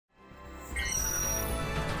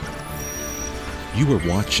You are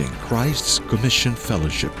watching Christ's Commission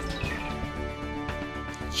Fellowship,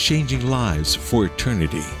 changing lives for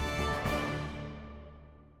eternity.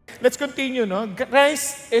 Let's continue, no?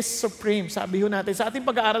 Christ is supreme. Sabi ho natin, sa ating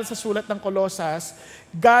pag-aaral sa sulat ng Colossus,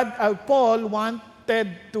 Paul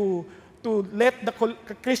wanted to let the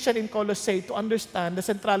Christian in Colossae to understand the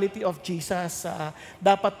centrality of Jesus.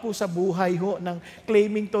 Dapat po sa buhay ho ng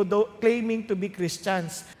claiming to be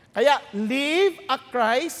Christians. Kaya, live a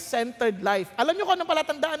Christ-centered life. Alam niyo kung anong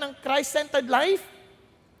palatandaan ng Christ-centered life?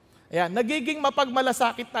 Ayan, nagiging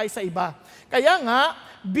mapagmalasakit tayo sa iba. Kaya nga,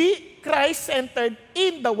 be Christ-centered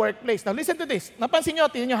in the workplace. Now listen to this. Napansin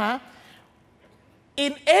niyo, tingnan niyo ha.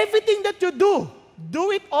 In everything that you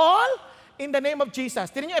do it all in the name of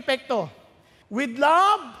Jesus. Tingnan niyo epekto. With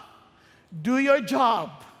love, do your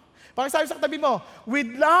job. Pakisabi sa katabi mo,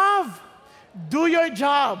 with love, do your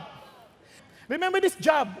job. Remember this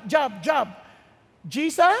job.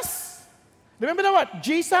 Jesus, remember the what?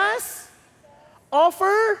 Jesus,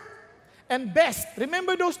 offer, and best.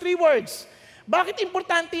 Remember those three words. Bakit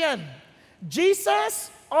importante yan?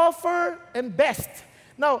 Jesus, offer, and best.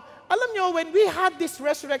 Now, alam nyo, when we had this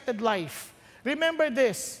resurrected life, remember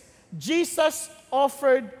this, Jesus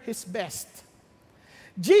offered His best.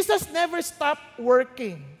 Jesus never stopped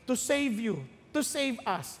working to save you, to save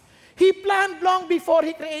us. He planned long before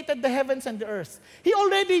He created the heavens and the earth. He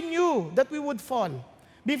already knew that we would fall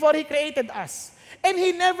before He created us. And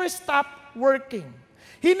He never stopped working.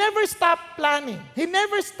 He never stopped planning. He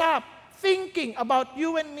never stopped thinking about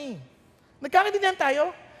you and me. Nagkakaintindihan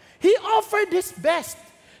tayo? He offered His best.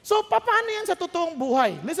 So, paano yan sa totoong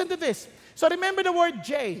buhay? Listen to this. So, remember the word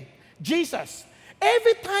Jesus.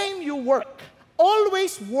 Every time you work,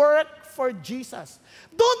 always work for Jesus.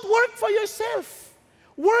 Don't work for yourself.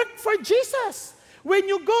 Work for Jesus. When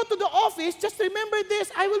you go to the office, just remember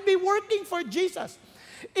this, I will be working for Jesus.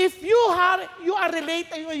 If you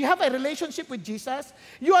have a relationship with Jesus,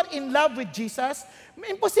 you are in love with Jesus,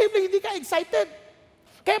 imposible hindi ka excited.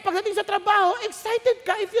 Kaya pagdating sa trabaho, excited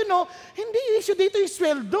ka if you know, hindi issue dito yung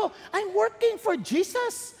sweldo. I'm working for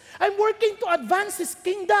Jesus. I'm working to advance His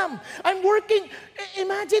kingdom. I'm working,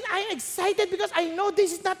 imagine, I'm excited because I know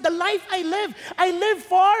this is not the life I live. I live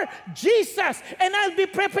for Jesus. And I'll be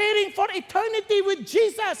preparing for eternity with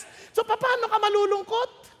Jesus. So paano ka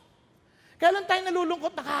malulungkot? Kaya lang tayo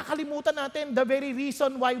nalulungkot, nakakalimutan natin the very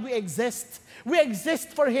reason why we exist. We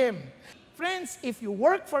exist for Him. Friends, if you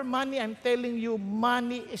work for money, I'm telling you,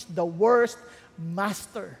 money is the worst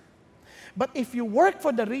master. But if you work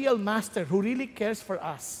for the real master who really cares for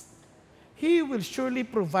us, He will surely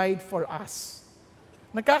provide for us.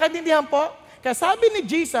 Nagkakaintindihan po? Kaya sabi ni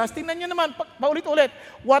Jesus, tingnan nyo naman, paulit-ulit,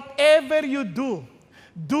 whatever you do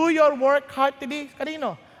your work heartily,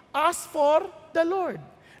 kanino? As for the Lord.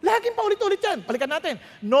 Laging paulit-ulit yan. Balikan natin.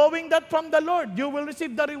 Knowing that from the Lord, you will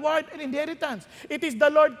receive the reward and inheritance. It is the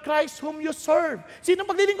Lord Christ whom you serve. Sino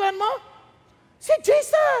paglilingkuran mo? Si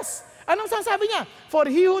Jesus. Anong sasabi niya? For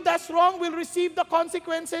he who does wrong will receive the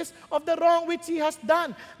consequences of the wrong which he has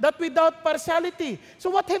done, that without partiality. So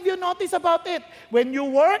what have you noticed about it? When you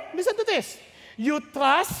work, listen to this, you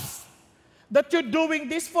trust that you're doing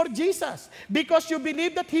this for Jesus because you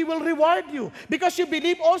believe that He will reward you, because you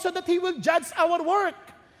believe also that He will judge our work.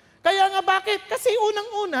 Kaya nga bakit? Kasi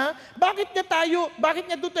unang-una, bakit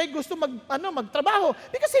niya doon tayo gusto magtrabaho?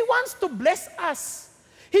 Because He wants to bless us.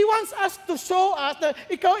 He wants us to show us na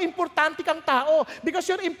ikaw importante kang tao. Because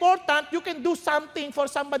you're important, you can do something for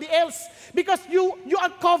somebody else. Because you are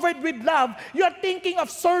covered with love. You are thinking of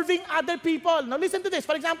serving other people. Now listen to this.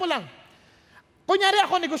 For example lang, kunyari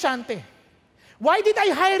ako negosyante. Why did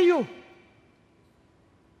I hire you?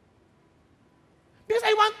 Because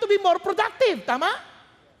I want to be more productive. Tama?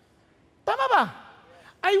 Tama ba?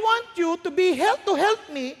 I want you to help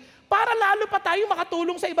me para lalo pa tayo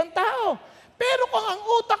makatulong sa ibang tao. Pero kung ang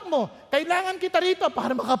utak mo, kailangan kita rito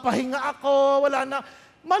para makapahinga ako, wala na,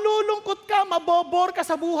 malulungkot ka, mabobor ka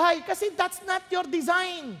sa buhay kasi that's not your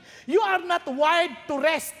design. You are not wired to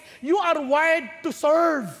rest. You are wired to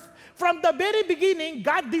serve. From the very beginning,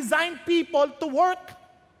 God designed people to work.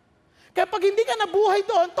 Kaya pag hindi ka nabuhay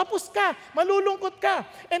doon, tapos ka, malulungkot ka.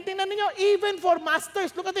 And tingnan niyo, even for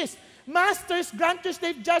masters, look at this. Masters, grant your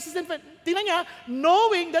slave justice and faith. Tingnan niyo,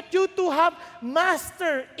 knowing that you too have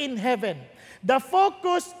master in heaven. The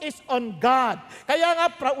focus is on God. Kaya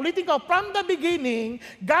nga, ulitin ko, from the beginning,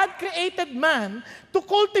 God created man to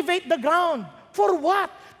cultivate the ground. For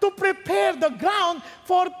what? To prepare the ground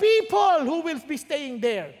for people who will be staying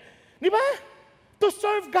there. Di ba? To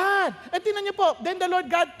serve God. At tingnan niyo po, then the Lord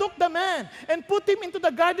God took the man and put him into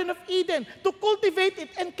the Garden of Eden to cultivate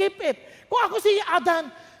it and keep it. Kung ako si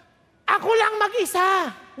Adan, ako lang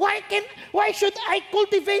mag-isa. Why should I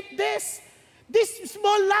cultivate this? This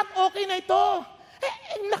small lot, okay na ito.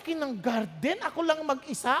 Ang laki ng garden, ako lang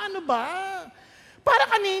mag-isa, ano ba? Para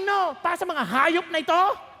kanino? Para sa mga hayop na ito?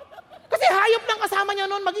 Kasi hayop lang kasama niya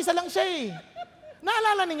noon, mag-isa lang siya eh.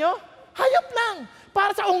 Naalala ninyo? Hayop lang.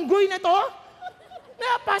 Para sa unggoy na ito?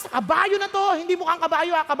 Para sa kabayo na to, hindi mukhang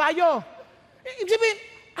kabayo, kabayo. Ibig sabihin,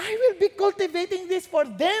 I will be cultivating this for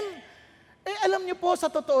them. Alam niyo po, sa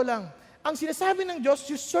totoo lang, ang sinasabi ng Diyos,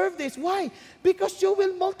 you serve this. Why? Because you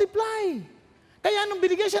will multiply. Kaya nung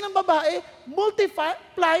binigyan siya ng babae,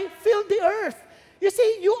 multiply, fill the earth. You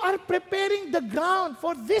see, you are preparing the ground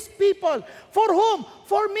for these people. For whom?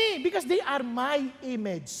 For me, because they are my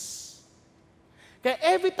image. Kaya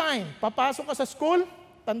every time, papasok ka sa school,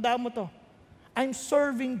 tandaan mo to, I'm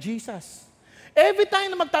serving Jesus. Every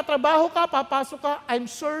time na magtatrabaho ka, papasok ka, I'm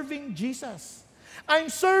serving Jesus.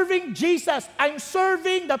 I'm serving Jesus. I'm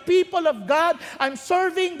serving the people of God. I'm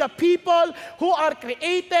serving the people who are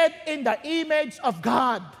created in the image of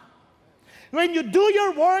God. When you do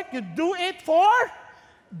your work, you do it for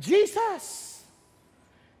Jesus.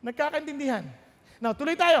 Nagkakaintindihan? Now,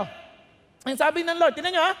 tuloy tayo. Ang sabi ng Lord,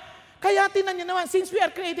 tinan nyo ha, kaya tinan nyo naman, since we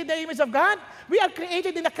are created in the image of God, we are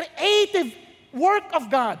created in the creative work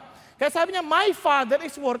of God. Kaya sabi niya, my Father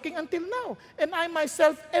is working until now, and I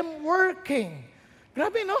myself am working.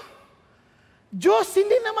 Grabe, no? Diyos,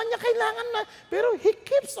 hindi naman niya kailangan na, pero He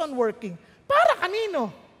keeps on working. Para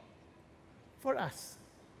kanino? For us.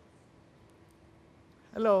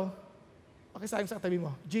 Hello? Pakisabi sa katabi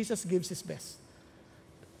mo, Jesus gives His best.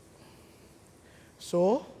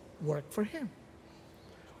 So, work for Him.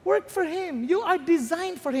 Work for Him. You are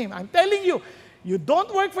designed for Him. I'm telling you, you don't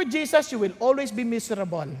work for Jesus, you will always be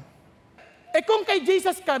miserable. Kung kay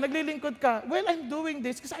Jesus ka, naglilingkod ka, well, I'm doing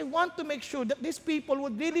this because I want to make sure that these people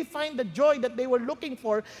would really find the joy that they were looking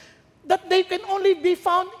for, that they can only be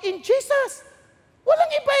found in Jesus.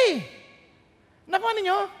 Walang iba eh. Nakuha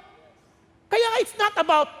ninyo? Kaya it's not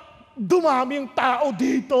about dumami yung tao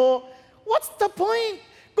dito. What's the point?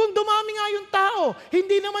 Kung dumami nga yung tao,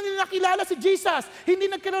 hindi naman nila nakilala si Jesus,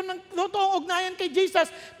 hindi nagkaroon ng totoong ugnayan kay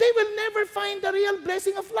Jesus, they will never find the real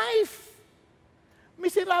blessing of life.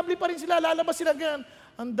 Miserable pa rin sila, lalabas sila ganyan.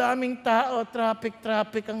 Ang daming tao,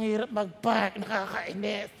 traffic, ang hirap mag-park,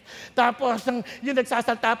 nakakainis. Tapos, yung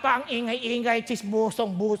nagsasalta pa, ang ingay-ingay, chismosong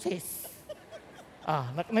busis.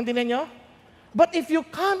 Nandiyan nyo? But if you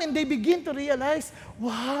come and they begin to realize,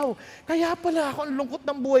 wow, kaya pala ako ang lungkot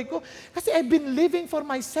ng buhay ko. Kasi I've been living for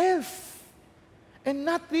myself. And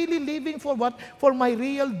not really living for what? For my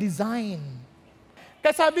real design.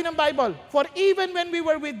 Kaya sabi ng Bible, for even when we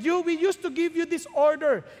were with you, we used to give you this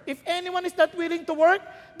order. If anyone is not willing to work,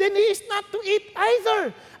 then he is not to eat either.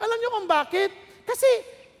 Alam niyo kung bakit? Kasi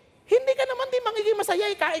hindi ka naman din magiging masaya.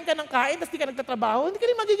 Kain ka ng kain, tapos di ka nagtatrabaho. Hindi ka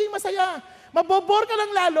rin magiging masaya. Mabobor ka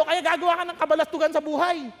lang lalo, kaya gagawa ka ng kabalastugan sa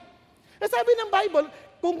buhay. Kaya sabi ng Bible,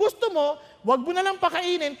 kung gusto mo, wag mo na lang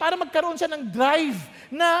pakainin para magkaroon siya ng drive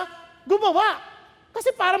na gumawa. Kasi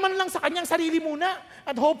para man lang sa kanyang sarili muna.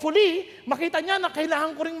 At hopefully, makita niya na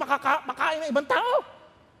kailangan ko rin makain ng ibang tao.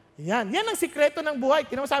 Yan ang sikreto ng buhay.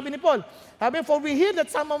 Kaya sabi ni Paul, sabi, for we hear that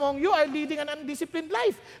some among you are leading an undisciplined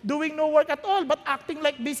life, doing no work at all, but acting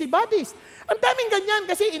like busybodies. Ang daming ganyan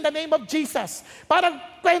kasi in the name of Jesus. Parang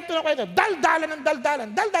kwento na kwento, daldalan.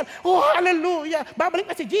 Oh, hallelujah! Babalik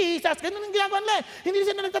na si Jesus. Ganun ang ginagawa nila. Hindi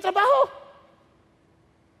sila nagtatrabaho.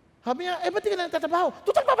 Sabi niya, ba't di ka na nagtatrabaho?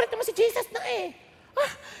 Tutal, babalik naman si Jesus na eh.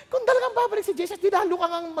 Kung talagang babalik si Jesus, di lalo ka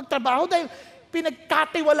ngang magtrabaho dahil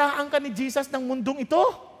pinagkatiwalaan ka ni Jesus ng mundong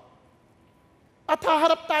ito. At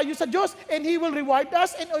haharap tayo sa Diyos and He will reward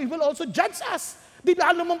us and He will also judge us. Di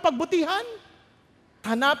lalo mong pagbutihan.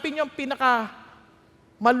 Hanapin yung pinaka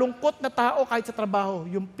malungkot na tao kahit sa trabaho,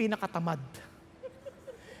 yung pinakatamad.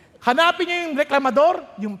 Hanapin niyo yung reklamador,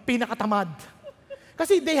 yung pinakatamad.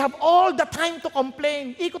 Kasi they have all the time to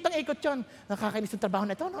complain. Ikot ang ikot yun. Nakakainis yung trabaho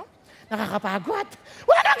na ito, no? Nakakapagod.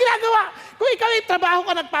 Wala na ginagawa. Kung ikaw ay trabaho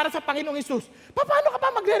ka nagpara sa Panginoong Hesus, paano ka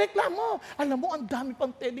pa magre-reklamo? Alam mo, ang dami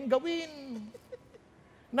pang pwedeng gawin.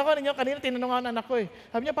 Naku ninyo, kanina tinanong ang anak ko eh.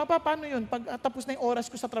 Sabi niya, Papa, paano yun? Pag tapos na yung oras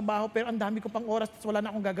ko sa trabaho, pero ang dami ko pang oras, wala na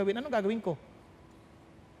akong gagawin. Anong gagawin ko?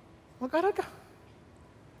 Mag-aral ka.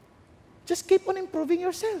 Just keep on improving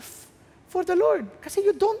yourself for the Lord. Kasi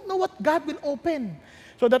you don't know what God will open.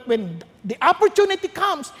 So that when the opportunity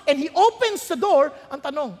comes and He opens the door, ang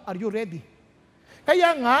tanong, are you ready?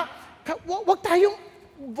 Kaya nga, wag tayong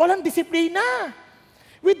walang disiplina.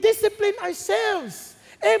 We discipline ourselves.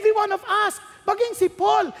 Every one of us. Baging si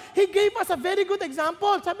Paul, he gave us a very good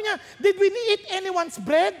example. Sabi niya, did we eat anyone's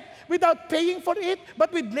bread without paying for it, but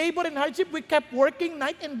with labor and hardship, we kept working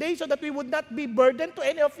night and day so that we would not be burdened to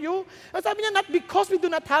any of you. At sabi niya, not because we do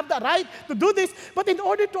not have the right to do this, but in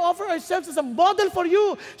order to offer ourselves as a model for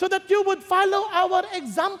you so that you would follow our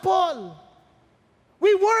example.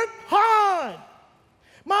 We work hard.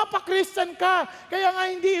 Mapa-Christian ka, kaya nga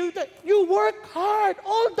hindi, you work hard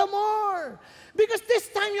all the more. Because this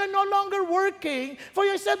time you're no longer working for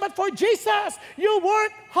yourself but for Jesus. You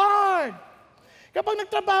work hard. Kapag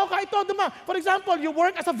nagtrabaho ka, ito, for example, you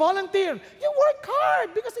work as a volunteer. You work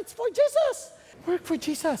hard because it's for Jesus. Work for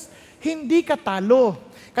Jesus. Hindi ka talo.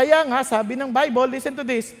 Kaya nga, sabi ng Bible, listen to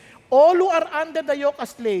this, all who are under the yoke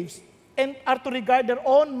as slaves and are to regard their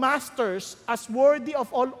own masters as worthy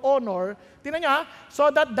of all honor, tingnan niyo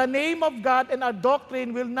so that the name of God and our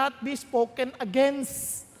doctrine will not be spoken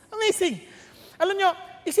against. Amazing. Alam nyo,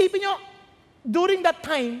 isipin nyo, during that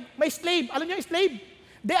time, may slave. Alam nyo, slave,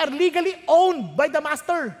 they are legally owned by the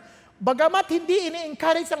master. Bagamat hindi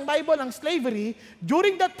ini-encourage ang Bible ang slavery,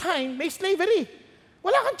 during that time, may slavery.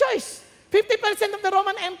 Wala kang choice. 50% of the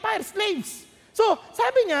Roman Empire, slaves. So,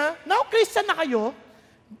 sabi niya, now Christian na kayo,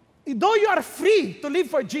 though you are free to live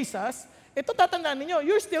for Jesus, ito tatandaan ninyo,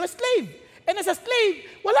 you're still a slave. And as a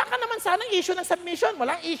slave, wala ka naman sanang issue ng submission,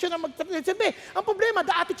 walang issue ng mag-serve. Ang problema,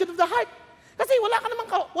 the attitude of the heart. Kasi wala ka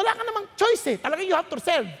namang choice eh. Talagang you have to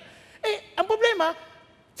serve. Ang problema,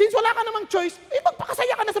 since wala ka namang choice,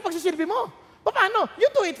 magpakasaya ka na sa pagsisilbi mo. Paano? You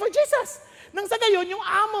do it for Jesus. Nang sa gayon, yung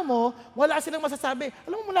amo mo, wala silang masasabi,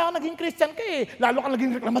 alam mo, mula ka naging Christian ka lalo ka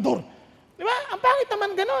naging reklamador. Di ba? Ang pangit naman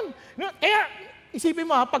ganun. Kaya, isipin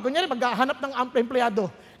mo pag kunyari, maghahanap ng empleyado,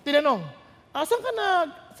 tinanong,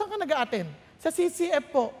 saan ka nag-a-attend? Sa CCF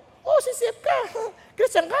po. Oh, CCF ka.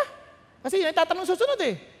 Christian ka? Kasi yun ay tatanong susunod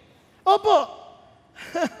Opo.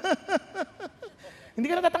 Hindi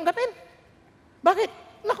ka natatanggapin. Bakit?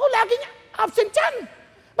 Naku, lagi niya absent yan.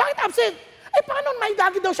 Bakit absent? Paano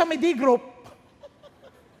lagi daw siya may D-group?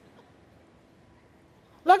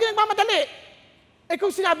 Lagi nagmamadali. Kung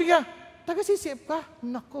sinabi ka, taga-CCF ka,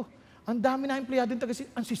 naku, ang dami na empleyado yung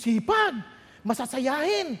taga-CCF. Ang sisipag,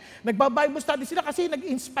 masasayahin. Nagba-Bible study sila kasi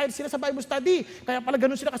nag-inspire sila sa Bible study. Kaya pala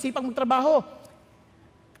ganun sila kasipag magtrabaho.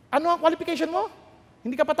 Ano ang qualification mo?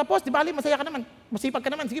 Hindi ka pa tapos, di ba? Masaya ka naman, masipag ka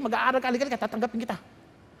naman, sige, mag-aaral ka, aligal ka, tatanggapin kita.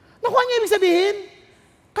 Nakuha niya ibig sabihin,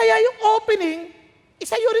 kaya yung opening,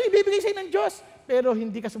 isa yun rin ibibigay sa'yo ng Diyos. Pero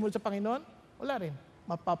hindi ka sumunod sa Panginoon, wala rin.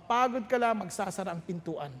 Mapapagod ka lang, magsasara ang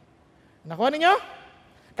pintuan. Nakuha ninyo?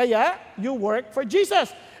 Kaya, you work for Jesus.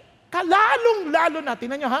 Lalong-lalo na,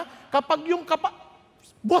 tingnan nyo kapag yung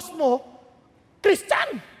boss mo,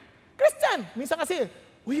 Christian. Minsan kasi,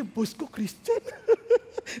 uy, yung boss ko, Christian.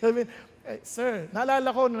 Sir,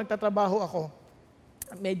 naalala ko nung nagtatrabaho ako,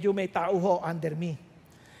 medyo may tao ho under me.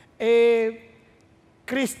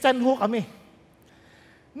 Christian ho kami.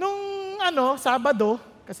 Nung Sabado,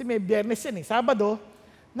 kasi may Biyernes yan Sabado,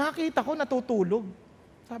 nakita ko natutulog.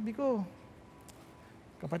 Sabi ko,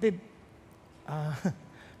 kapatid,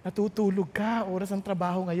 natutulog ka, oras ng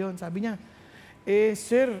trabaho ngayon. Sabi niya,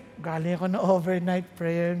 sir, galing ako na overnight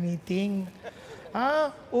prayer meeting.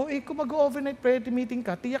 Kung mag-overnight prayer meeting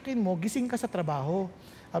ka, tiyakin mo, gising ka sa trabaho.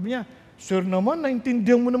 Sabi niya, sir naman,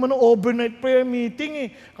 naintindihan mo naman ang overnight prayer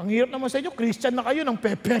meeting Ang hirap naman sa inyo, Christian na kayo, nang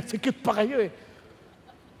pe-persecute pa kayo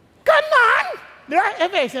Kanan! Di ba?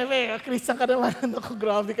 Siyempre, Christian ka naman. Ako,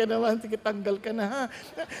 grabe ka naman. Sige, tanggal ka na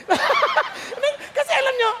Kasi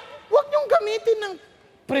alam nyo, huwag niyong gamitin ng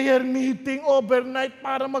prayer meeting overnight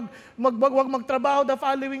para magtrabaho the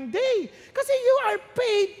following day. Kasi you are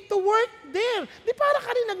paid to work there. Di para ka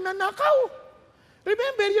rin nagnanakaw.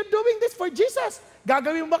 Remember, you're doing this for Jesus.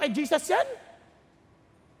 Gagawin mo ba kay Jesus yan?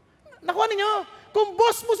 Nakuha ninyo, kung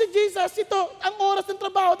boss mo si Jesus, ito, ang oras ng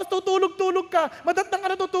trabaho, tapos tutulog-tulog ka, madatang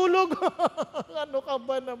ka natutulog. Ano ka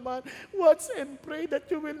ba naman? Watch and pray that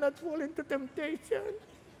you will not fall into temptation.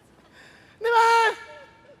 Di ba?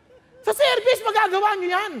 Sa service, magagawa nyo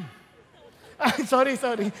yan. Sorry.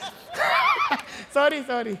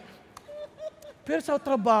 sorry. Pero sa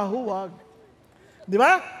trabaho, wag. Di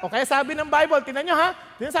ba? O kaya sabi ng Bible, tingnan nyo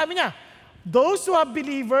sabi niya, those who have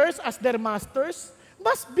believers as their masters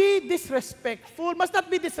must not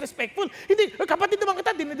be disrespectful. Hindi, kapatid naman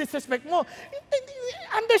kita, dinidisrespect mo.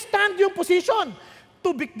 Understand yung position.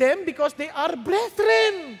 To beat them because they are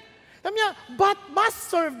brethren. Sabi niya, but must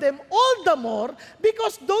serve them all the more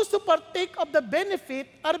because those who partake of the benefit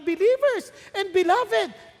are believers. And beloved,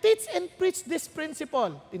 teach and preach this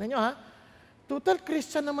principle. Tingnan nyo total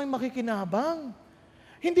Christian naman makikinabang.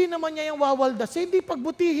 Hindi naman niya yung wawaldasin, hindi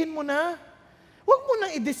pagbutihin mo na. Huwag mo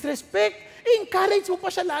nang i-disrespect. I-encourage mo pa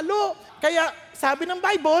siya lalo. Kaya sabi ng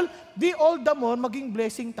Bible, di all the more maging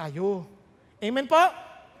blessing tayo. Amen po?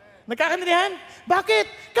 Nagkakaintindihan?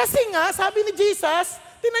 Bakit? Kasi nga, sabi ni Jesus,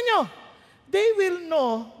 tingnan nyo, they will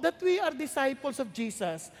know that we are disciples of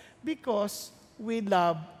Jesus because we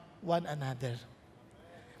love one another.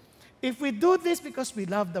 If we do this because we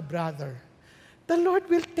love the brother, the Lord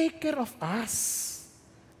will take care of us.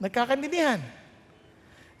 Nagkakaintindihan?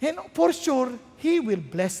 And for sure, He will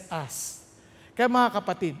bless us. Kaya mga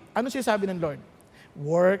kapatid, ano siya sabi ng Lord?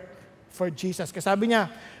 Work for Jesus. Kasi sabi niya,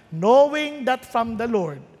 knowing that from the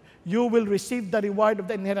Lord, you will receive the reward of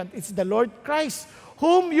the inheritance. It's the Lord Christ,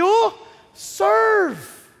 whom you serve.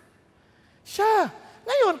 Siya.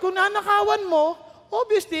 Ngayon, kung nanakawan mo,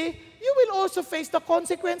 obviously, you will also face the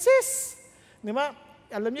consequences. Di ba?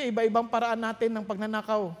 Alam niyo, iba-ibang paraan natin ng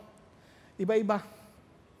pagnanakaw. Iba-iba.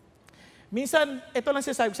 Minsan, ito lang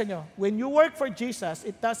sinasabi ko sa inyo, when you work for Jesus,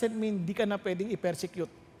 it doesn't mean di ka na pwedeng i-persecute.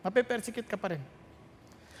 Mape-persecute ka pa rin.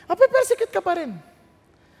 Mape-persecute ka pa rin.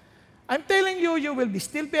 I'm telling you, you will be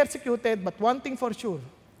still persecuted, but one thing for sure,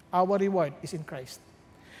 our reward is in Christ.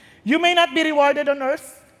 You may not be rewarded on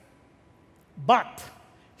earth, but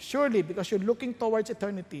surely, because you're looking towards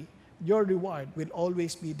eternity, your reward will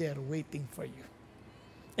always be there waiting for you.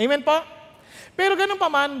 Amen po? Pero ganun pa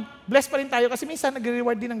man, blessed pa rin tayo kasi minsan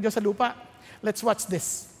nagre-reward din ng Diyos sa lupa. Let's watch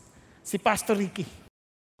this. Si Pastor Ricky.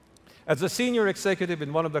 As a senior executive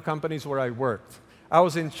in one of the companies where I worked, I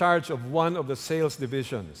was in charge of one of the sales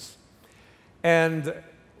divisions. And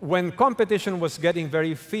when competition was getting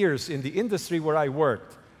very fierce in the industry where I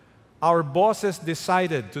worked, our bosses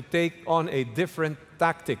decided to take on a different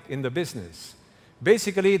tactic in the business.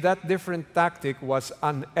 Basically, that different tactic was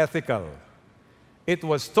unethical. It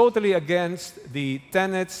was totally against the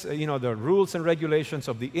tenets, the rules and regulations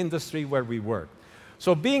of the industry where we worked.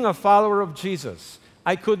 So being a follower of Jesus,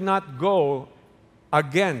 I could not go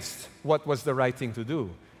against what was the right thing to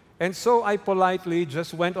do. And so I politely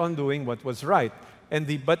just went on doing what was right.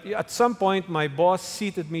 But at some point, my boss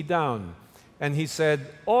seated me down, and he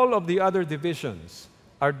said, all of the other divisions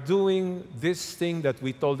are doing this thing that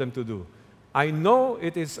we told them to do. I know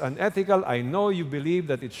it is unethical. I know you believe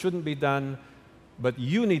that it shouldn't be done, but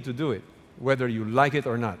you need to do it, whether you like it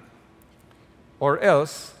or not. Or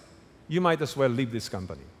else, you might as well leave this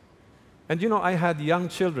company. And I had young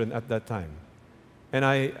children at that time, and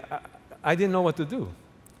I didn't know what to do.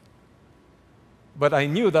 But I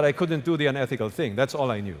knew that I couldn't do the unethical thing. That's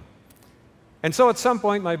all I knew. And so at some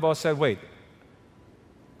point, my boss said, wait,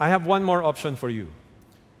 I have one more option for you.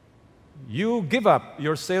 You give up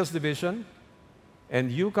your sales division,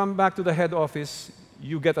 and you come back to the head office,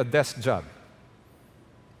 you get a desk job.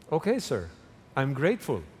 Okay, sir, I'm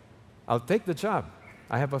grateful. I'll take the job.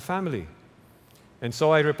 I have a family. And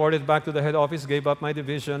so I reported back to the head office, gave up my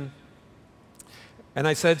division, and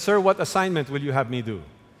I said, sir, what assignment will you have me do?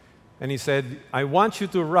 And he said, I want you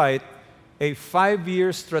to write a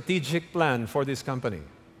 5-year strategic plan for this company.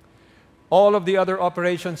 All of the other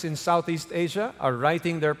operations in Southeast Asia are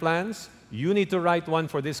writing their plans. You need to write one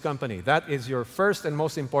for this company. That is your first and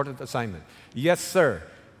most important assignment. Yes, sir.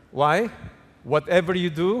 Why? Whatever you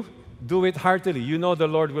do, do it heartily. You know the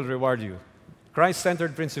Lord will reward you.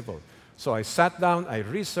 Christ-centered principle. So I sat down, I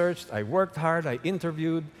researched, I worked hard, I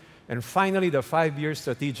interviewed, and finally the 5-year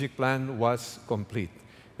strategic plan was complete.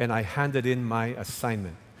 And I handed in my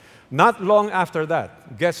assignment. Not long after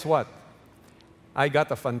that, guess what? I got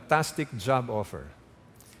a fantastic job offer.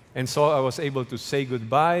 And so I was able to say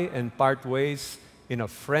goodbye and part ways in a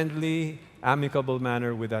friendly, amicable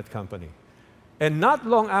manner with that company. And not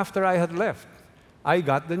long after I had left, I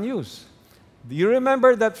got the news. Do you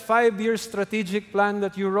remember that 5-year strategic plan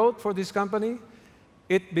that you wrote for this company?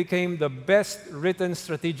 It became the best written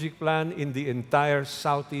strategic plan in the entire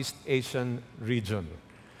Southeast Asian region.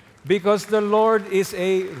 Because the Lord is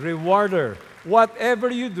a rewarder.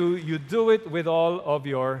 Whatever you do it with all of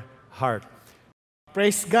your heart.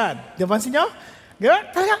 Praise God. Napansin nyo?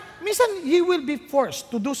 Talaga, minsan, you will be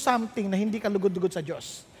forced to do something na hindi ka lugod-lugod sa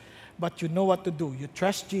Diyos. But you know what to do. You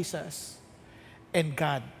trust Jesus, and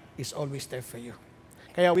God is always there for you.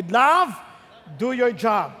 Kaya with love, do your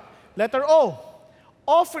job. Letter O,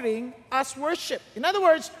 offering as worship. In other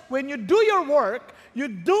words, when you do your work, you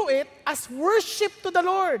do it as worship to the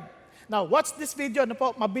Lord. Now, watch this video. Ano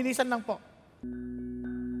po? Mabilisan lang po.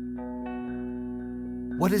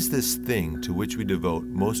 What is this thing to which we devote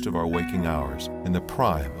most of our waking hours in the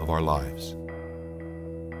prime of our lives?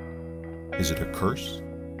 Is it a curse?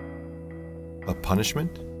 A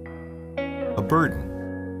punishment? A burden?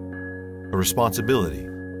 A responsibility?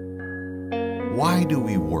 Why do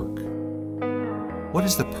we work? What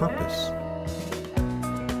is the purpose?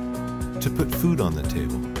 To put food on the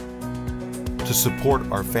table, to support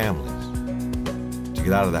our families, to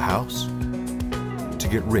get out of the house, to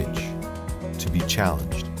get rich, to be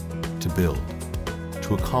challenged, to build,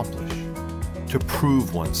 to accomplish, to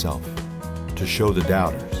prove oneself, to show the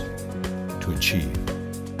doubters, to achieve,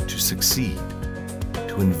 to succeed,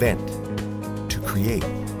 to invent, to create,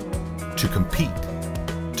 to compete,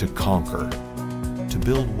 to conquer, to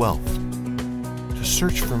build wealth, to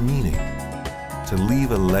search for meaning, to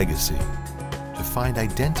leave a legacy, to find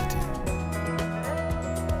identity.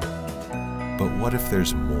 But what if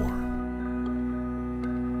there's more?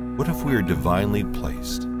 What if we are divinely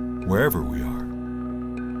placed wherever we are?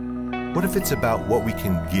 What if it's about what we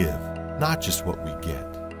can give, not just what we get?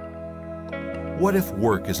 What if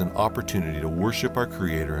work is an opportunity to worship our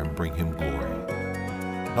Creator and bring Him glory?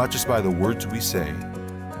 Not just by the words we say,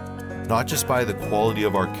 not just by the quality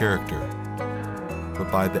of our character,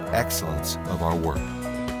 but by the excellence of our work.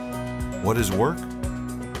 What is work?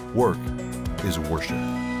 Work is worship.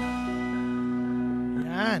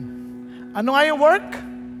 Yan. Ano nga yung work?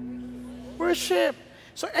 Worship.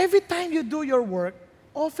 So every time you do your work,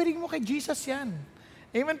 offering mo kay Jesus yan.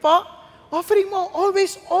 Amen po? Offering mo,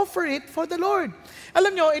 always offer it for the Lord.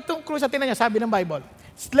 Alam nyo, itong krus, tingnan niya, sabi ng Bible,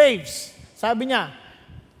 slaves, sabi niya,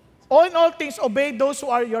 all in all things, obey those who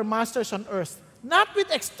are your masters on earth, not with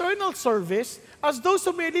external service, as those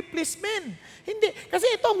who merely please men. Hindi.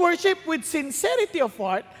 Kasi itong worship with sincerity of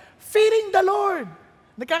heart, fearing the Lord.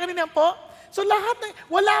 Nagkakaninaan po? So lahat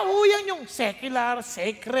wala ho yan yung secular,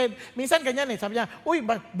 sacred. Minsan ganyan sabi niya, uy,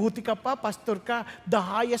 buti ka pa, pastor ka, the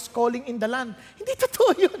highest calling in the land. Hindi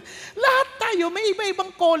totoo yun. Lahat tayo, may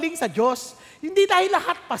iba-ibang calling sa Diyos. Hindi tayo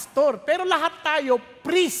lahat pastor, pero lahat tayo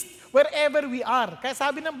priest wherever we are. Kaya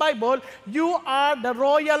sabi ng Bible, you are the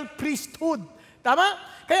royal priesthood.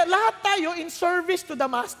 Tama? Kaya lahat tayo in service to the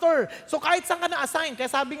master. So kahit saan ka na-assign, kaya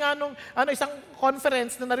sabi nga nung isang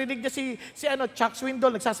conference na narinig niya si Chuck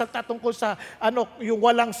Swindoll, nagsasalta tungkol sa yung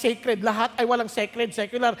walang sacred, lahat ay walang sacred,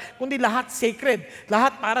 secular, kundi lahat sacred,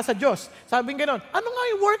 lahat para sa Diyos. Sabi nga nun, ano nga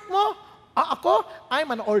yung work mo? Ako,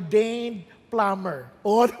 I'm an ordained plumber.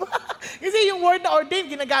 Kasi yung word na ordained,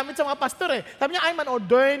 ginagamit sa mga pastor Sabi niya, I'm an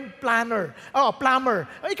ordained plumber.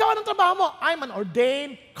 Ikaw, anong trabaho mo? I'm an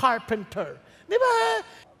ordained carpenter. Di ba?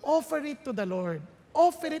 Offer it to the Lord.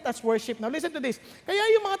 Offer it as worship. Now, listen to this. Kaya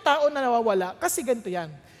yung mga tao na nawawala, kasi ganito yan.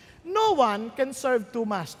 No one can serve two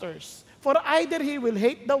masters. For either he will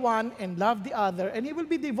hate the one and love the other, and he will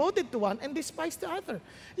be devoted to one and despise the other.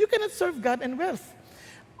 You cannot serve God and wealth.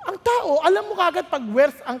 Ang tao, alam mo kagad pag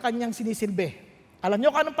wealth ang kanyang sinisilbi. Alam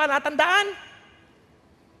nyo kung anong palatandaan?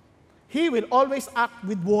 He will always act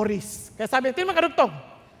with worries. Kaya sabi, ito yung makarugtong.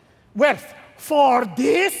 Wealth. For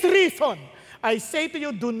this reason, I say to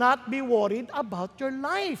you, do not be worried about your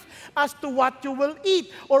life as to what you will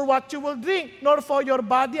eat or what you will drink, nor for your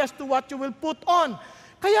body as to what you will put on.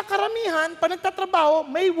 Kaya karamihan, pag nagtatrabaho,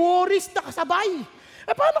 may worries na kasabay.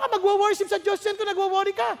 Paano ka mag-worship sa Diyos yan kung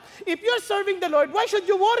nag-worry ka? If you're serving the Lord, why should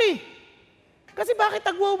you worry? Kasi bakit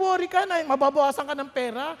nag-worry ka na mababawasan ka ng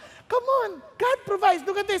pera? Come on, God provides.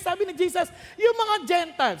 Look at this, sabi ni Jesus, yung mga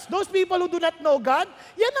Gentiles, those people who do not know God,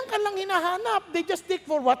 yan ang kanilang hinahanap. They just seek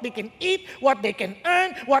for what they can eat, what they can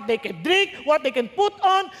earn, what they can drink, what they can put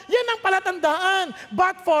on. Yan ang palatandaan.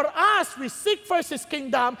 But for us, we seek first His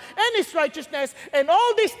kingdom and His righteousness, and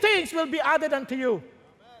all these things will be added unto you.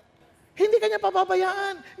 Hindi kanya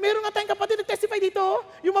pababayaan. Meron nga tayong kapatid nag-testify dito,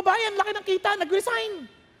 yung babae, ang laki ng kita, nag-resign.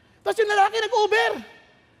 Tapos yung lalaki nag-Uber.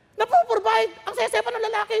 Napoprovide. Ang saya-saya pa ng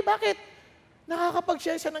lalaki. Bakit?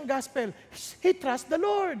 Nakakapag-share siya ng gospel. He trusts the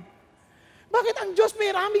Lord. Bakit? Ang Diyos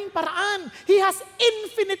may maraming paraan. He has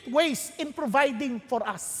infinite ways in providing for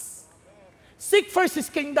us. Seek first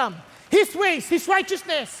His kingdom, His ways, His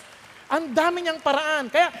righteousness. Ang dami niyang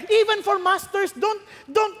paraan. Kaya even for masters, don't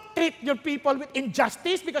treat your people with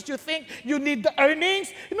injustice because you think you need the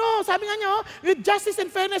earnings. No, sabi nga niyo, with justice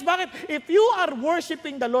and fairness. Bakit? If you are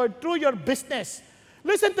worshiping the Lord through your business,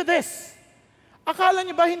 listen to this. Akala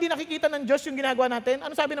niyo ba hindi nakikita ng Diyos yung ginagawa natin?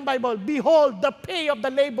 Ano sabi ng Bible? Behold, the pay of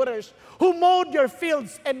the laborers who mowed your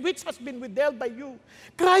fields and which has been withheld by you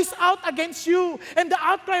cries out against you, and the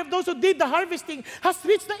outcry of those who did the harvesting has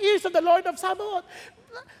reached the ears of the Lord of Sabaoth.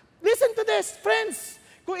 Listen to this, friends.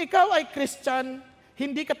 Kung ikaw ay Christian,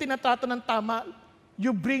 hindi ka tinatrato ng tama,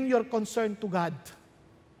 you bring your concern to God.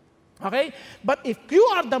 Okay? But if you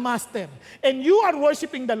are the master, and you are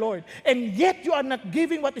worshiping the Lord, and yet you are not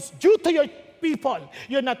giving what is due to your people,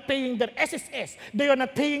 you're not paying their SSS, they are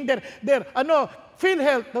not paying their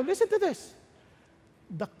PhilHealth. Now listen to this.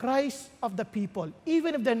 The cries of the people,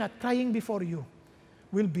 even if they're not crying before you,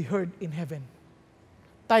 will be heard in heaven.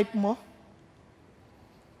 Type mo,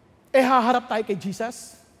 haharap tayo kay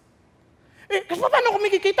Jesus? Kasi paano kung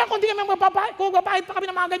makikita kung hindi kami magbabayad pa kami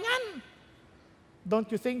ng mga ganyan? don't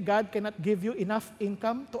you think God cannot give you enough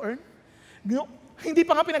income to earn? Hindi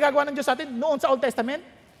pa nga pinagagawa ng Diyos sa atin noon sa Old Testament.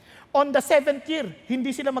 On the 7th year,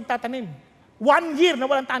 hindi sila magtatanim. 1 year na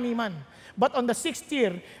walang taniman. But on the 6th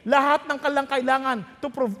year, lahat ng kanilang kailangan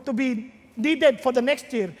to be needed for the next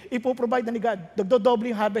year, ipoprovide na ni God. Dagdodoble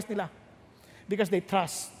yung harvest nila. Because they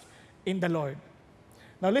trust in the Lord.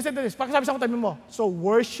 Now listen to this. Pakisabi sa tabi mo, so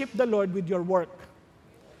worship the Lord with your work.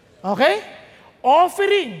 Okay?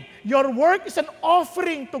 Offering. Your work is an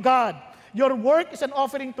offering to God. Your work is an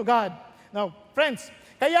offering to God. Now, friends,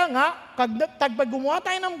 kaya nga, pag gumawa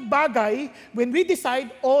tayo ng bagay, when we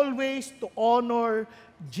decide always to honor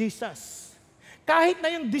Jesus. Kahit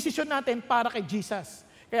na yung decision natin para kay Jesus.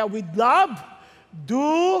 Kaya with love,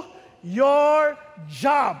 do your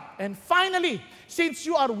job. And finally, since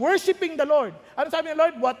you are worshiping the Lord, ano sabi ng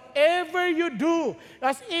Lord? Whatever you do,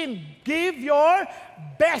 as in, give your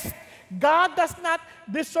best. God does not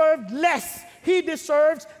deserve less. He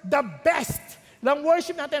deserves the best. Lang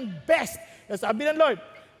worship natin, best. Sabi ng Lord,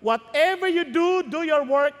 whatever you do, do your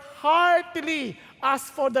work heartily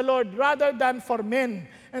as for the Lord rather than for men.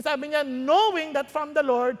 And sabi niya, knowing that from the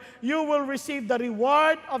Lord, you will receive the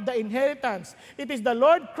reward of the inheritance. It is the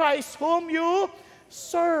Lord Christ whom you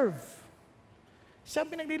serve. Siya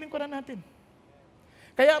ang pinaglilingkuran natin.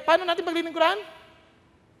 Kaya, paano natin paglilingkuran?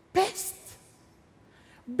 Best.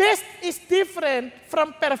 Best is different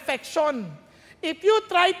from perfection. If you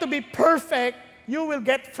try to be perfect, you will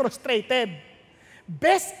get frustrated.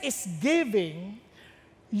 Best is giving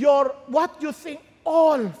your what you think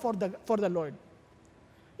all for the Lord.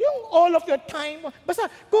 Yung all of your time. Basta,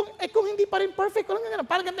 kung hindi pa rin perfect, parang ganito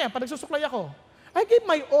yan, parang nagsusuklay ako. I give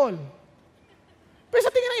my all. Pero sa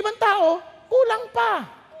tingin ng ibang tao, kulang pa.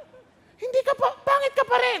 Hindi ka pa, pangit ka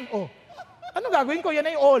pa rin. Oh, ano gagawin ko? Yan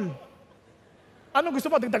ay all. Ano gusto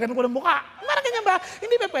mo? Dagdagan ko ng mukha. Parang ganyan ba?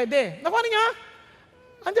 Hindi ba pwede? Nakuha niyo?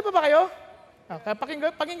 Andiyan pa ba kayo? Okay,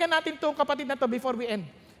 pakinggan natin itong kapatid na to before we end.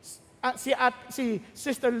 Si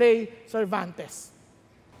Sister Lay Cervantes.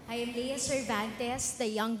 I am Leah Cervantes,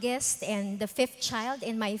 the youngest and the 5th child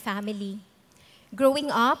in my family.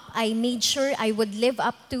 Growing up, I made sure I would live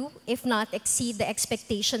up to, if not exceed, the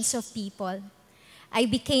expectations of people. I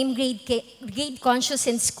became grade conscious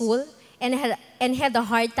in school and had a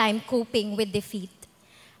hard time coping with defeat.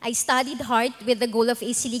 I studied hard with the goal of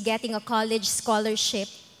easily getting a college scholarship.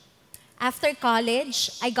 After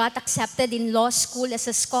college, I got accepted in law school as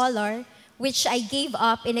a scholar, which I gave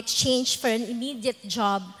up in exchange for an immediate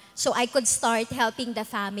job so I could start helping the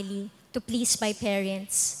family to please my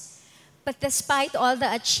parents. But despite all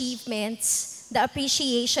the achievements, the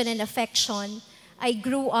appreciation and affection, I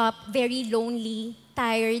grew up very lonely,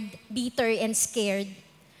 tired, bitter, and scared.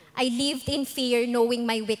 I lived in fear knowing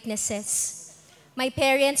my weaknesses. My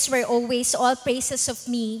parents were always all praises of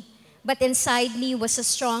me, but inside me was a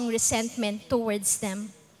strong resentment towards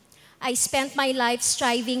them. I spent my life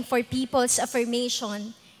striving for people's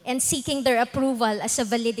affirmation and seeking their approval as a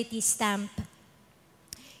validity stamp.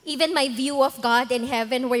 Even my view of God and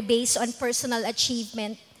heaven were based on personal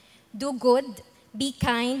achievement. Do good, be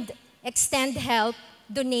kind, extend help,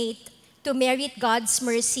 donate, to merit God's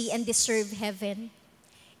mercy and deserve heaven.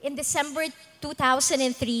 In December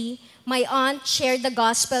 2003, my aunt shared the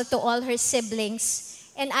gospel to all her siblings,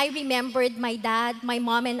 and I remembered my dad, my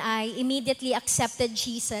mom, and I immediately accepted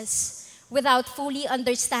Jesus without fully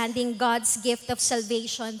understanding God's gift of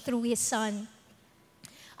salvation through His Son.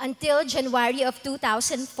 Until January of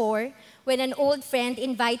 2004, when an old friend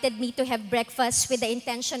invited me to have breakfast with the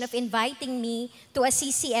intention of inviting me to a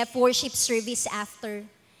CCF worship service after.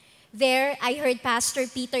 There, I heard Pastor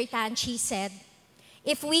Peter Tanchi said,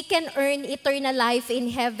 "If we can earn eternal life in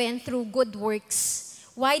heaven through good works,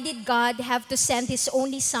 why did God have to send His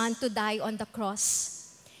only Son to die on the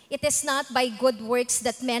cross? It is not by good works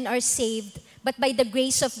that men are saved, but by the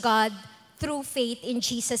grace of God through faith in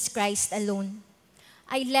Jesus Christ alone."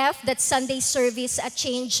 I left that Sunday service a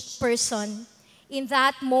changed person. In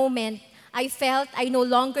that moment, I felt I no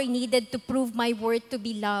longer needed to prove my worth to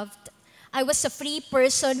be loved. I was a free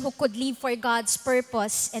person who could live for God's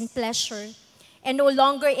purpose and pleasure, and no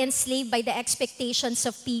longer enslaved by the expectations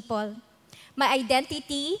of people. My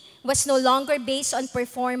identity was no longer based on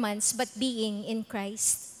performance, but being in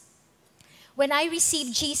Christ. When I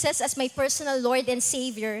received Jesus as my personal Lord and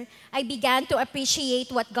Savior, I began to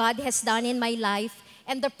appreciate what God has done in my life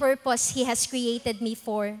and the purpose He has created me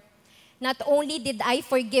for. Not only did I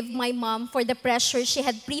forgive my mom for the pressure she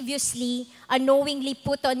had previously unknowingly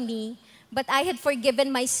put on me, but I had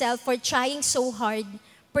forgiven myself for trying so hard,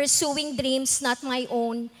 pursuing dreams not my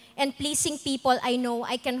own, and pleasing people I know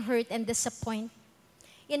I can hurt and disappoint.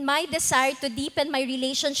 In my desire to deepen my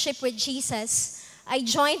relationship with Jesus, I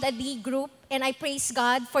joined a D group, and I praise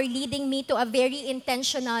God for leading me to a very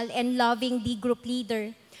intentional and loving D group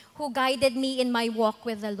leader who guided me in my walk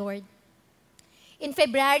with the Lord. In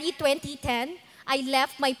February 2010, I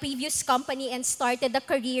left my previous company and started a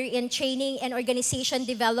career in training and organization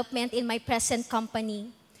development in my present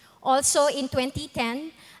company. Also, in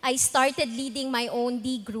 2010, I started leading my own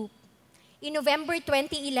D group. In November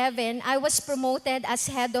 2011, I was promoted as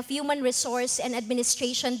head of Human Resource and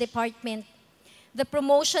Administration Department. The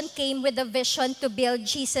promotion came with a vision to build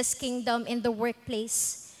Jesus' kingdom in the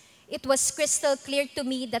workplace. It was crystal clear to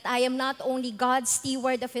me that I am not only God's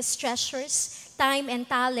steward of His treasures, time and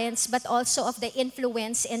talents, but also of the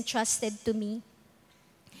influence entrusted to me.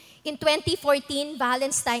 In 2014,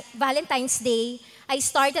 Valentine's Day, I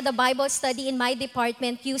started a Bible study in my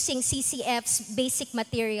department using CCF's basic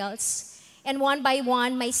materials. And one by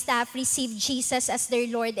one, my staff received Jesus as their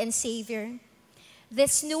Lord and Savior.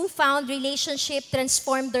 This newfound relationship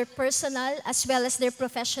transformed their personal as well as their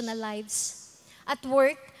professional lives. At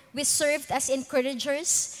work, we served as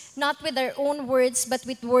encouragers, not with our own words, but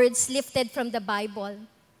with words lifted from the Bible.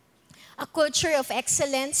 A culture of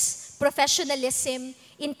excellence, professionalism,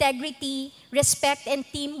 integrity, respect, and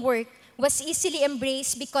teamwork was easily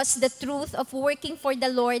embraced because the truth of working for the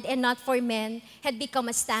Lord and not for men had become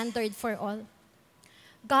a standard for all.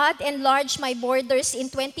 God enlarged my borders in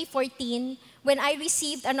 2014 when I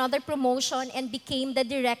received another promotion and became the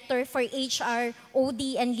director for HR,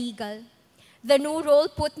 OD, and legal. The new role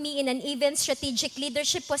put me in an even strategic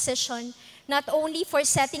leadership position, not only for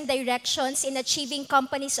setting directions in achieving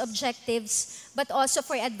company's objectives, but also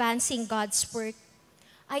for advancing God's work.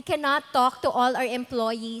 I cannot talk to all our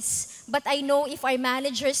employees, but I know if our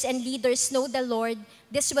managers and leaders know the Lord,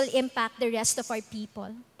 this will impact the rest of our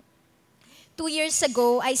people. 2 years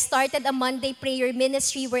ago, I started a Monday prayer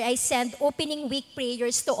ministry where I send opening week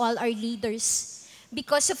prayers to all our leaders.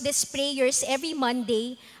 Because of these prayers, every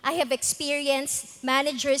Monday, I have experienced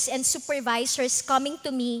managers and supervisors coming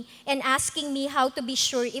to me and asking me how to be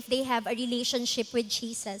sure if they have a relationship with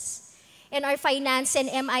Jesus. And our finance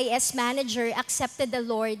and MIS manager accepted the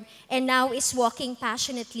Lord and now is walking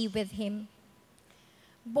passionately with Him.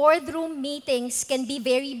 Boardroom meetings can be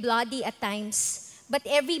very bloody at times, but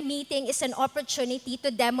every meeting is an opportunity to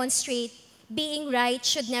demonstrate being right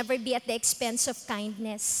should never be at the expense of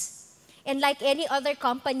kindness. And like any other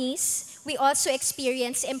companies, we also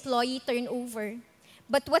experience employee turnover.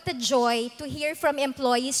 But what a joy to hear from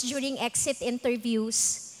employees during exit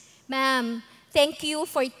interviews. Ma'am, thank you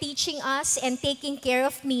for teaching us and taking care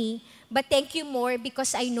of me, but thank you more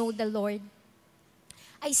because I know the Lord.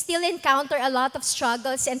 I still encounter a lot of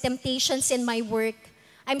struggles and temptations in my work.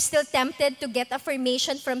 I'm still tempted to get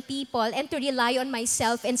affirmation from people and to rely on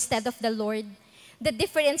myself instead of the Lord. The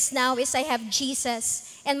difference now is I have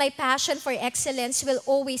Jesus, and my passion for excellence will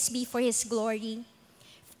always be for His glory.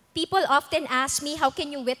 People often ask me, how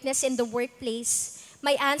can you witness in the workplace?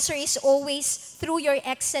 My answer is always through your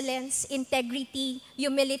excellence, integrity,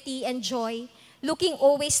 humility, and joy, looking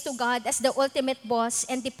always to God as the ultimate boss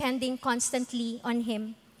and depending constantly on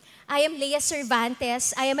Him. I am Leah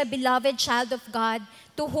Cervantes. I am a beloved child of God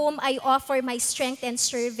to whom I offer my strength and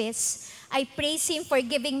service. I praise Him for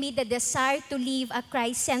giving me the desire to live a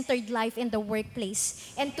Christ-centered life in the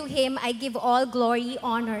workplace. And to Him, I give all glory,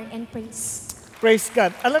 honor, and praise. Praise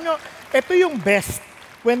God. Alam nyo, ito yung best.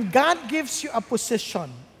 When God gives you a position,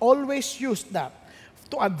 always use that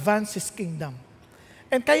to advance His kingdom.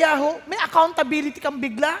 And kaya ho, may accountability kang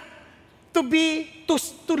bigla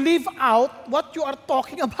to live out what you are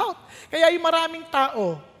talking about. Kaya yung maraming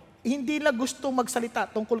tao, hindi na gusto magsalita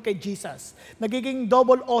tungkol kay Jesus. Nagiging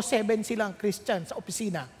 007 silang Christian sa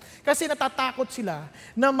opisina. Kasi natatakot sila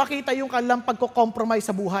na makita yung kanilang pagko-compromise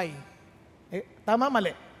sa buhay. Tama,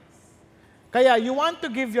 mali? Kaya you want to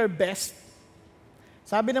give your best.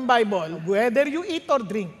 Sabi ng Bible, whether you eat or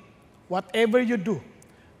drink, whatever you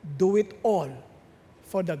do it all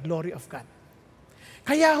for the glory of God.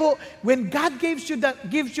 Kaya ho, when God gives you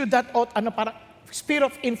that sphere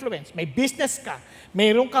of influence, may business ka,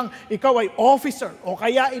 mayroon kang, ikaw ay officer, o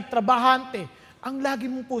kaya ay trabahante, ang lagi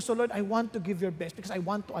mong puso, Lord, I want to give your best because I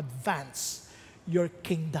want to advance your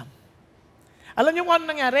kingdom. Alam niyo kung ano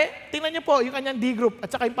nangyari? Tingnan niyo po yung kanyang D-group at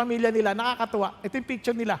saka yung pamilya nila, nakakatuwa. Ito yung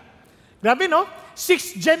picture nila. Grabe, no?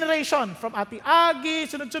 6th generation from Ate Agi,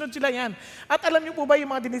 sunod-sunod sila yan. At alam niyo po ba yung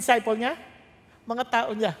mga disciple niya? Mga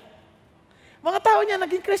tao niya. Mga tao niya,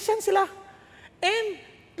 naging Christian sila. And,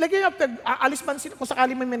 lagi nga, aalis man sila, kung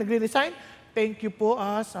sakali may nagre-resign, thank you po,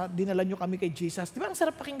 dinala niyo kami kay Jesus. Di ba ang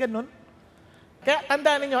sarap pakinggan nun? Kaya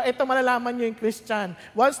tandaan niyo, ito malalaman niyo yung Christian.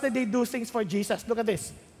 Once that they do things for Jesus, look at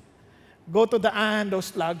this. Go to the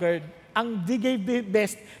those sluggard. Ang they gave the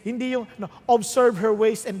best, hindi yung observe her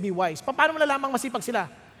ways and be wise. Paano mo nalamang masipag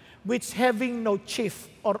sila? Which having no chief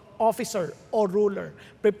or officer or ruler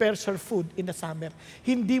prepares her food in the summer.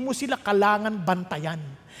 Hindi mo sila kailangan bantayan.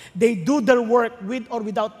 They do their work with or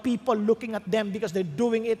without people looking at them because they're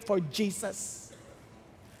doing it for Jesus,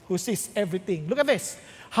 who sees everything. Look at this.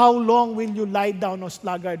 How long will you lie down, O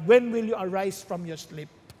sluggard? When will you arise from your sleep?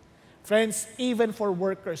 Friends, even for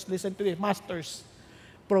workers, listen to this, masters,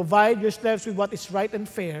 provide yourselves with what is right and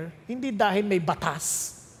fair, hindi dahil may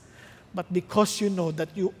batas, but because you know that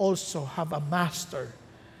you also have a master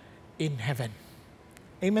in heaven.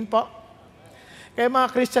 Amen po? Kaya mga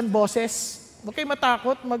Christian bosses, huwag kayo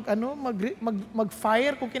matakot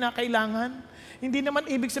mag-fire kung kinakailangan. Hindi naman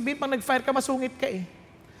ibig sabihin pag nag-fire ka, masungit ka eh.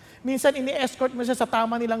 Minsan ini-escort mo siya sa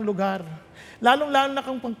tama nilang lugar. Lalong-lalo na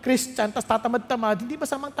kung pang Christian, tas tatamad-tamad, hindi ba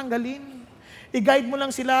samang tanggalin? I-guide mo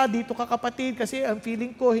lang sila, dito ka kapatid, kasi ang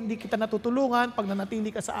feeling ko, hindi kita natutulungan pag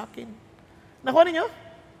nanatili ka sa akin. Nakuha ninyo?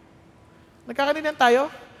 Nagkakanindihan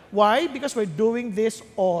tayo? Why? Because we're doing this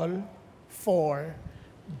all for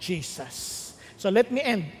Jesus. So let me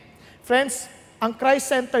end. Friends, ang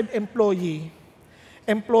Christ-centered employee,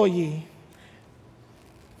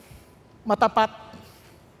 matapat,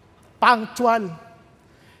 punctual,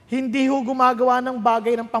 hindi ho gumagawa ng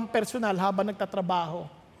bagay ng pampersonal habang nagtatrabaho.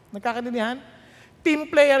 Nagkakanindihan? Team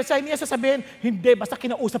player siya, hindi niya sasabihin, hindi, basta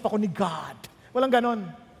kinausap ako ni God. Walang ganon.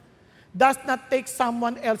 Does not take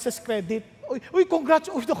someone else's credit. Uy,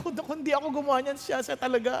 congrats. Uy, hindi ako gumawa niyan, siya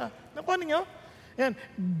talaga. Nakuha niyo? Yan.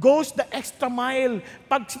 Goes the extra mile.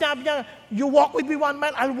 Pag sinabi niya, you walk with me 1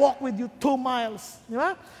 mile, I'll walk with you 2 miles. Di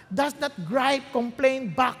ba? Does not gripe,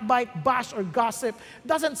 complain, backbite, bash, or gossip.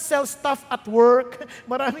 Doesn't sell stuff at work.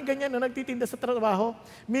 Maraming ganyan na nagtitinda sa trabaho.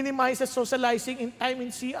 Minimizes socializing in time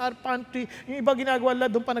in CR, pantry. Yung iba ginagawa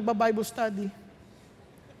nila, doon pa nagba-Bible study.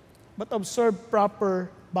 But observe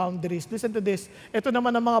proper boundaries. Listen to this. Ito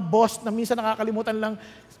naman ang mga boss na minsan nakakalimutan lang,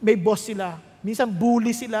 may boss sila. Minsan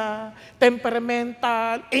bully sila,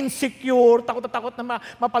 temperamental, insecure, takot na takot na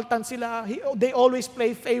mapaltan sila. They always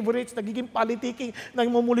play favorites, nagiging politicking,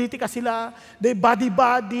 nagmumulitika sila. They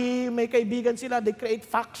body-body, may kaibigan sila, they create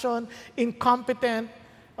faction, incompetent.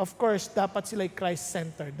 Of course, dapat sila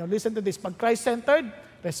Christ-centered. Now listen to this. Pag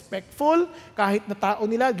Christ-centered, respectful, kahit na tao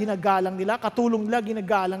nila, ginagalang nila, katulong nila,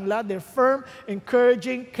 ginagalang nila, they're firm,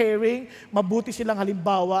 encouraging, caring, mabuti silang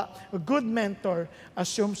halimbawa. A good mentor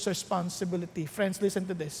assumes responsibility. Friends, listen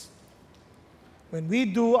to this. When we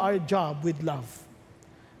do our job with love,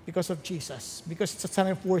 because of Jesus, because it's a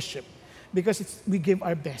sign of worship, because we give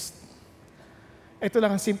our best, ito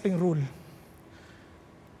lang ang simpleng rule.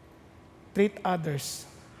 Treat others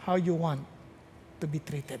how you want to be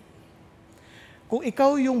treated. Kung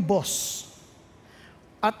ikaw yung boss,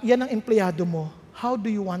 at yan ang empleyado mo, how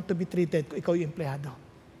do you want to be treated kung ikaw yung empleyado?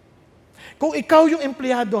 Kung ikaw yung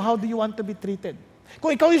empleyado, how do you want to be treated?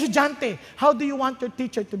 Kung ikaw yung estudyante, how do you want your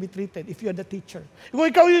teacher to be treated if you're the teacher? Kung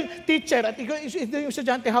ikaw yung teacher at ikaw yung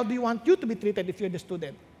estudyante, how do you want you to be treated if you're the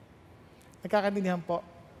student? Nagkakaintindihan po?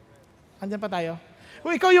 Andyan pa tayo?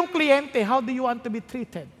 Kung ikaw yung kliyente, how do you want to be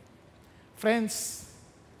treated? Friends,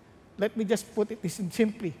 let me just put it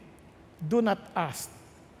simply. Do not ask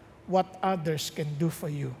what others can do for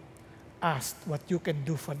you. Ask what you can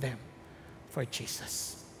do for them, for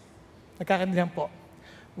Jesus. Nagkakaintindihan po.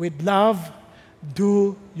 With love,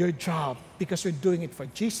 do your job because you're doing it for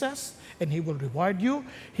Jesus and He will reward you.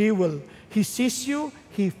 He sees you.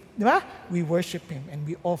 Di ba? We worship Him and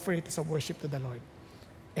we offer it as a worship to the Lord.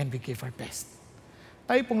 And we give our best.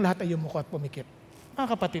 Tayo pong lahat ay yumuko at pumikit.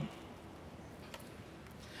 Mga kapatid,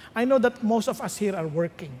 I know that most of us here are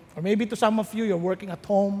working. Or maybe to some of you, you're working at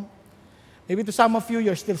home. Maybe to some of you,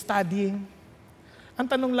 you're still studying. Ang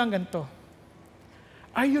tanong lang ganito,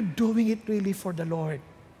 are you doing it really for the Lord?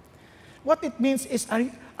 What it means is,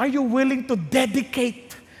 are you willing to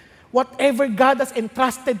dedicate whatever God has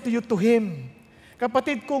entrusted to you to Him?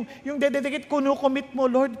 Kapatid, kung yung dedicate, kuno-commit mo,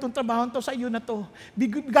 Lord, itong trabaho to sa iyo na to.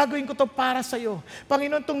 Gagawin ko to para sa iyo.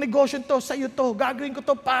 Panginoon, itong negosyo to sa iyo to. Gagawin ko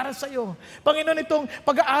to para sa iyo. Panginoon, itong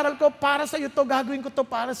pag-aaral ko para sa iyo to. Gagawin ko to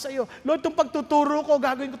para sa iyo. Lord, itong pagtuturo ko,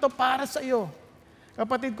 gagawin ko to para sa iyo.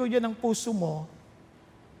 Kapatid, kung yan ang puso mo,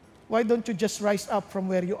 why don't you just rise up from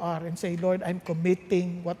where you are and say, Lord, I'm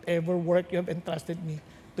committing whatever work you have entrusted me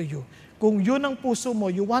to you. Kung yun ang puso mo,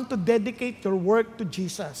 you want to dedicate your work to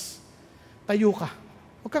Jesus, tayo ka.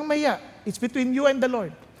 Huwag kang maya. It's between you and the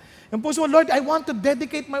Lord. Yung puso mo, Lord, I want to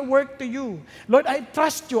dedicate my work to you. Lord, I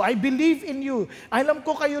trust you. I believe in you. Alam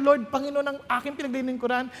ko kayo, Lord, Panginoon, ang aking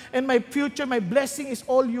pinaglilingkuran, and my future, my blessing is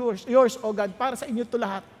all yours, O God, para sa inyo to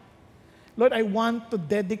lahat. Lord, I want to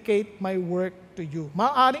dedicate my work to to you.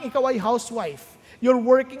 Maaaring ikaw ay housewife. You're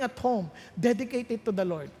working at home. Dedicate it to the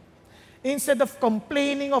Lord. Instead of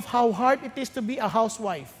complaining of how hard it is to be a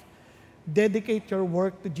housewife, dedicate your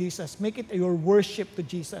work to Jesus. Make it your worship to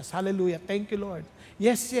Jesus. Hallelujah. Thank you, Lord.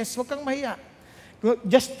 Yes, huwag kang mahiya.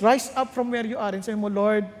 Just rise up from where you are and say mo,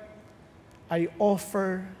 Lord, I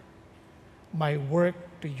offer my work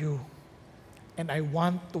to you. And I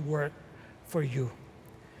want to work for you.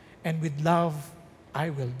 And with love,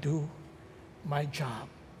 I will do my job.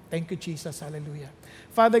 Thank you, Jesus. Hallelujah.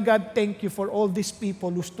 Father God, thank you for all these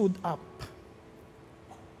people who stood up.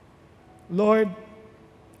 Lord,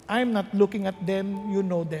 I'm not looking at them, you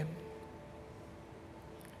know them.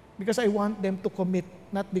 Because I want them to commit,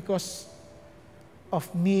 not because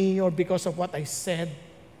of me or because of what I said.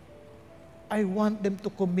 I want them to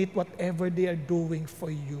commit whatever they are doing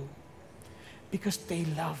for you. Because they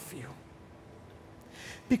love you.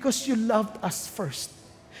 Because you loved us first.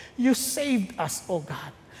 You saved us, oh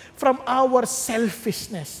God, from our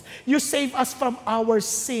selfishness. You saved us from our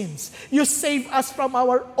sins. You saved us from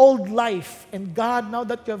our old life. And God, now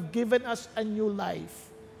that you have given us a new life,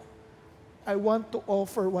 I want to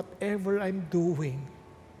offer whatever I'm doing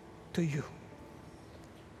to you.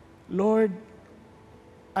 Lord,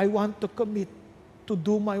 I want to commit to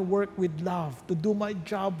do my work with love, to do my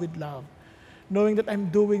job with love, knowing that I'm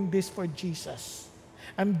doing this for Jesus.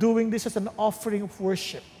 I'm doing this as an offering of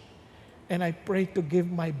worship. And I pray to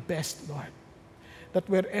give my best, Lord. That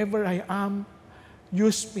wherever I am,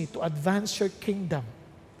 use me to advance your kingdom.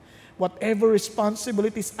 Whatever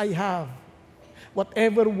responsibilities I have,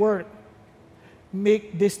 whatever work,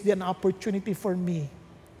 make this an opportunity for me,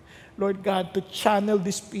 Lord God, to channel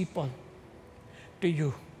these people to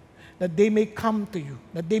you. That they may come to you.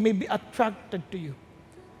 That they may be attracted to you.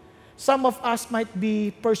 Some of us might be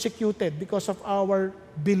persecuted because of our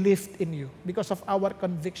belief in you, because of our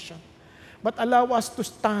conviction. But allow us to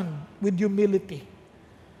stand with humility,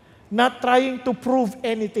 not trying to prove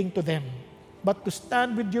anything to them, but to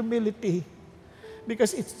stand with humility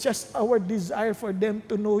because it's just our desire for them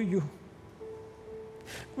to know you.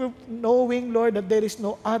 Knowing, Lord, that there is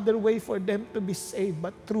no other way for them to be saved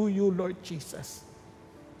but through you, Lord Jesus.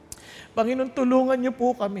 Panginoon, tulungan niyo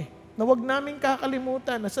po kami na huwag namin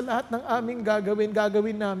kakalimutan na sa lahat ng aming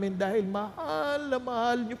gagawin namin dahil mahal na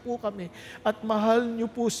mahal niyo po kami at mahal niyo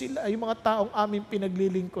po sila, yung mga taong aming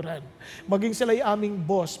pinaglilingkuran. Maging sila yung aming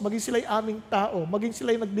boss, maging sila yung aming tao, maging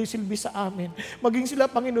sila yung nagdisilbi sa amin, maging sila,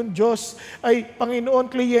 Panginoon Diyos, ay Panginoon,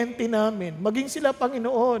 kliyente namin, maging sila,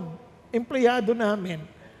 Panginoon, empleyado namin,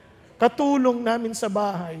 katulong namin sa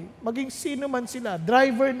bahay, maging sino man sila,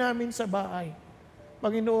 driver namin sa bahay.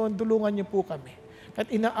 Panginoon, tulungan niyo po kami. At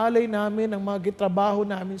inaalay namin ang mga trabaho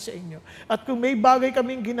namin sa inyo. At kung may bagay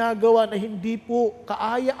kaming ginagawa na hindi po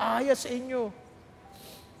kaaya-aya sa inyo,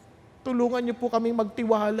 tulungan niyo po kaming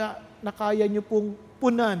magtiwala na kaya niyo pong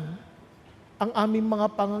punan ang aming mga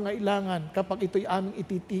pangangailangan kapag ito'y aming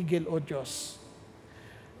ititigil, O Diyos.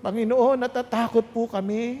 Panginoon, natatakot po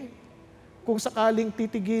kami kung sakaling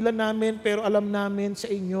titigilan namin pero alam namin sa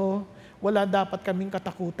inyo, wala dapat kaming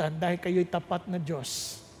katakutan dahil kayo'y tapat na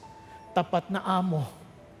Diyos. Tapat na amo,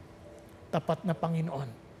 tapat na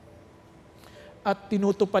Panginoon. At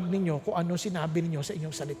tinutupad ninyo kung ano sinabi ninyo sa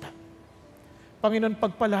inyong salita. Panginoon,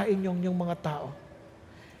 pagpalain yung mga tao.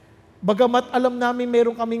 Bagamat alam namin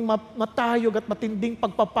meron kaming matayog at matinding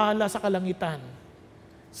pagpapala sa kalangitan,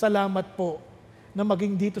 salamat po na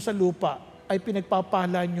maging dito sa lupa ay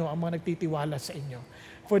pinagpapala nyo ang mga nagtitiwala sa inyo.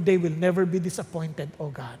 For they will never be disappointed,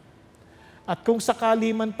 O God. At kung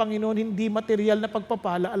sakali man, Panginoon, hindi material na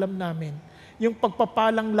pagpapala, alam namin, yung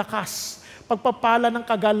pagpapalang lakas, pagpapala ng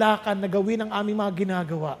kagalakan na gawin ang aming mga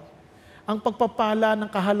ginagawa, ang pagpapala ng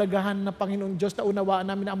kahalagahan na Panginoon Diyos na unawaan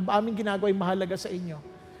namin na ang aming ginagawa ay mahalaga sa inyo.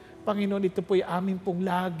 Panginoon, ito po ay aming pong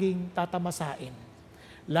laging tatamasain.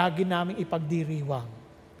 Lagi naming ipagdiriwang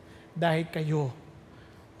dahil kayo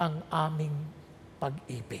ang aming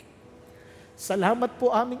pag-ibig. Salamat po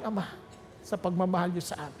aming Ama sa pagmamahal niyo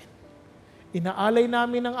sa amin. Inaalay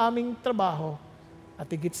namin ang aming trabaho at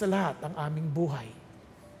higit sa lahat ang aming buhay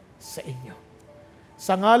sa inyo.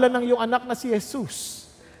 Sa ngalan ng iyong anak na si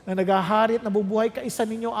Jesus, na naghahari at nabubuhay kaisa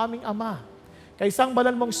ninyo aming Ama, kaisang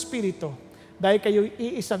banal mong Espiritu, dahil kayo'y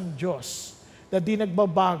iisang Diyos na di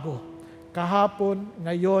nagbabago, kahapon,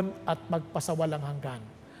 ngayon, at magpasawalang hanggan.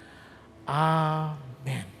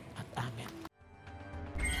 Amen at amen.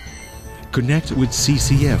 Connect with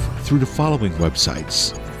CCF through the following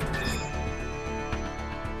websites: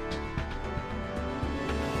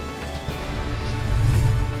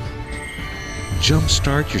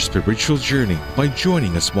 Jumpstart your spiritual journey by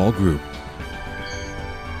joining a small group.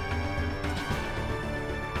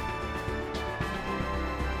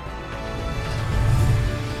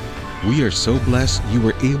 We are so blessed you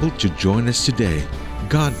were able to join us today.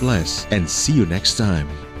 God bless and see you next time.